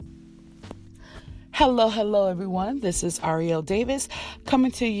Hello, everyone. This is Ariel Davis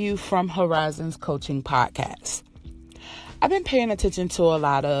coming to you from Horizons Coaching Podcast. I've been paying attention to a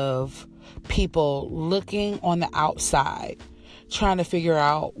lot of people looking on the outside, trying to figure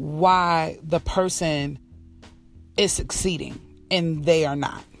out why the person is succeeding and they are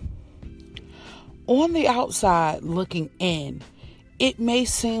not. On the outside looking in, it may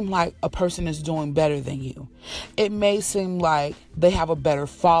seem like a person is doing better than you. It may seem like they have a better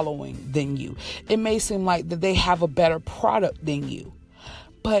following than you. It may seem like that they have a better product than you.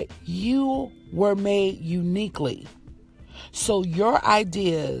 But you were made uniquely. So your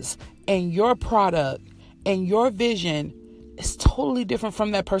ideas and your product and your vision is totally different from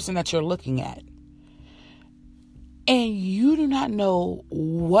that person that you're looking at. And you do not know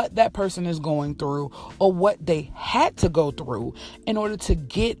what that person is going through or what they had to go through in order to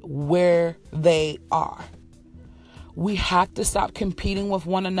get where they are. We have to stop competing with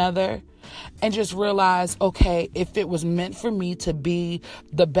one another and just realize, okay, if it was meant for me to be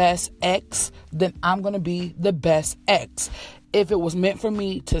the best X, then I'm going to be the best X. If it was meant for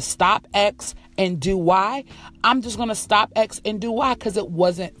me to stop X and do Y, I'm just going to stop X and do Y because it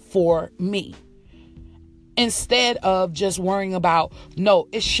wasn't for me. Instead of just worrying about, no,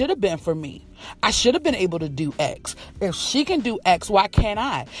 it should have been for me. I should have been able to do X. If she can do X, why can't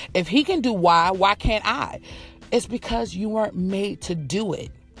I? If he can do Y, why can't I? It's because you weren't made to do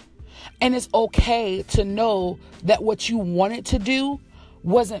it. And it's okay to know that what you wanted to do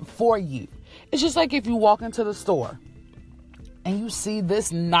wasn't for you. It's just like if you walk into the store and you see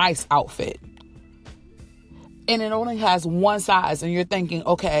this nice outfit and it only has one size and you're thinking,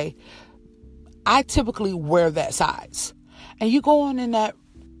 okay, I typically wear that size. And you go on in that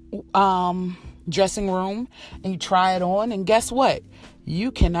dressing room and you try it on, and guess what?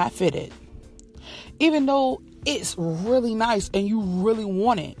 You cannot fit it. Even though it's really nice and you really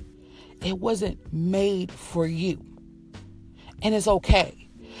want it, it wasn't made for you. And it's okay.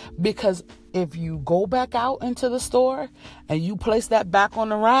 Because if you go back out into the store and you place that back on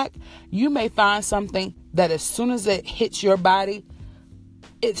the rack, you may find something that as soon as it hits your body,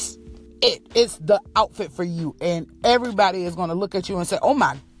 it's the outfit for you, and everybody is going to look at you and say, oh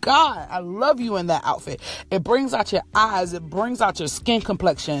my God, I love you in that outfit. It brings out your eyes, it brings out your skin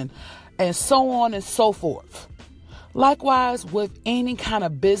complexion, and so on and so forth. Likewise with any kind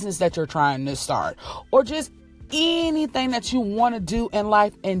of business that you're trying to start, or just anything that you want to do in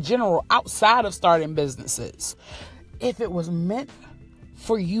life in general outside of starting businesses. If it was meant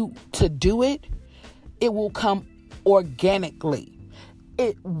for you to do it, it will come organically.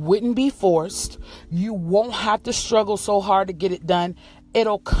 It wouldn't be forced. You won't have to struggle so hard to get it done.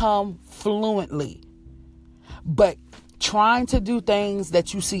 It'll come fluently. But trying to do things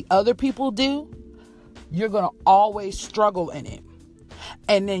that you see other people do, you're going to always struggle in it.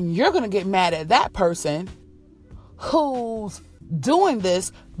 And then you're going to get mad at that person who's doing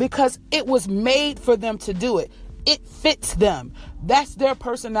this because it was made for them to do it. It fits them. That's their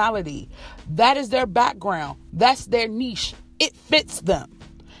personality. That is their background. That's their niche. It fits them.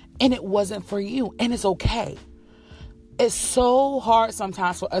 And it wasn't for you. And it's okay. It's so hard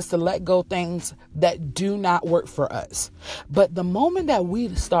sometimes for us to let go things that do not work for us. But the moment that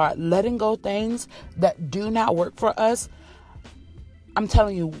we start letting go things that do not work for us, I'm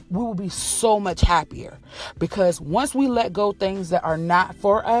telling you, we will be so much happier. Because once we let go things that are not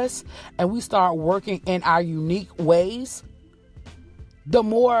for us and we start working in our unique ways, the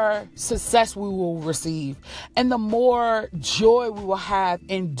more success we will receive and the more joy we will have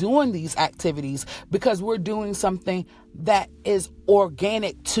in doing these activities because we're doing something that is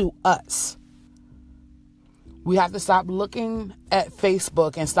organic to us. We have to stop looking at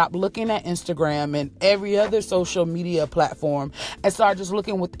Facebook and stop looking at Instagram and every other social media platform and start just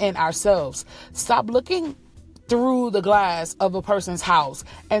looking within ourselves. Stop looking through the glass of a person's house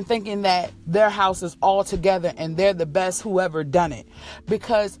and thinking that their house is all together and they're the best whoever done it,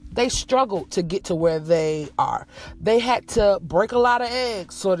 because they struggled to get to where they are. They had to break a lot of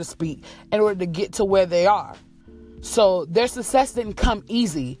eggs, so to speak, in order to get to where they are. So their success didn't come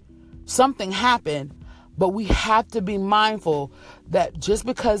easy. Something happened, but we have to be mindful that just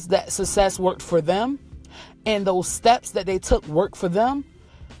because that success worked for them and those steps that they took worked for them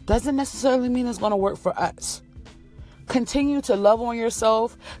doesn't necessarily mean it's going to work for us. Continue to love on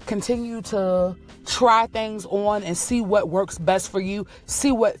yourself. Continue to try things on and see what works best for you.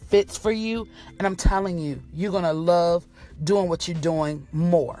 See what fits for you. And I'm telling you, you're going to love doing what you're doing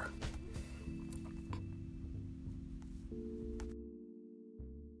more.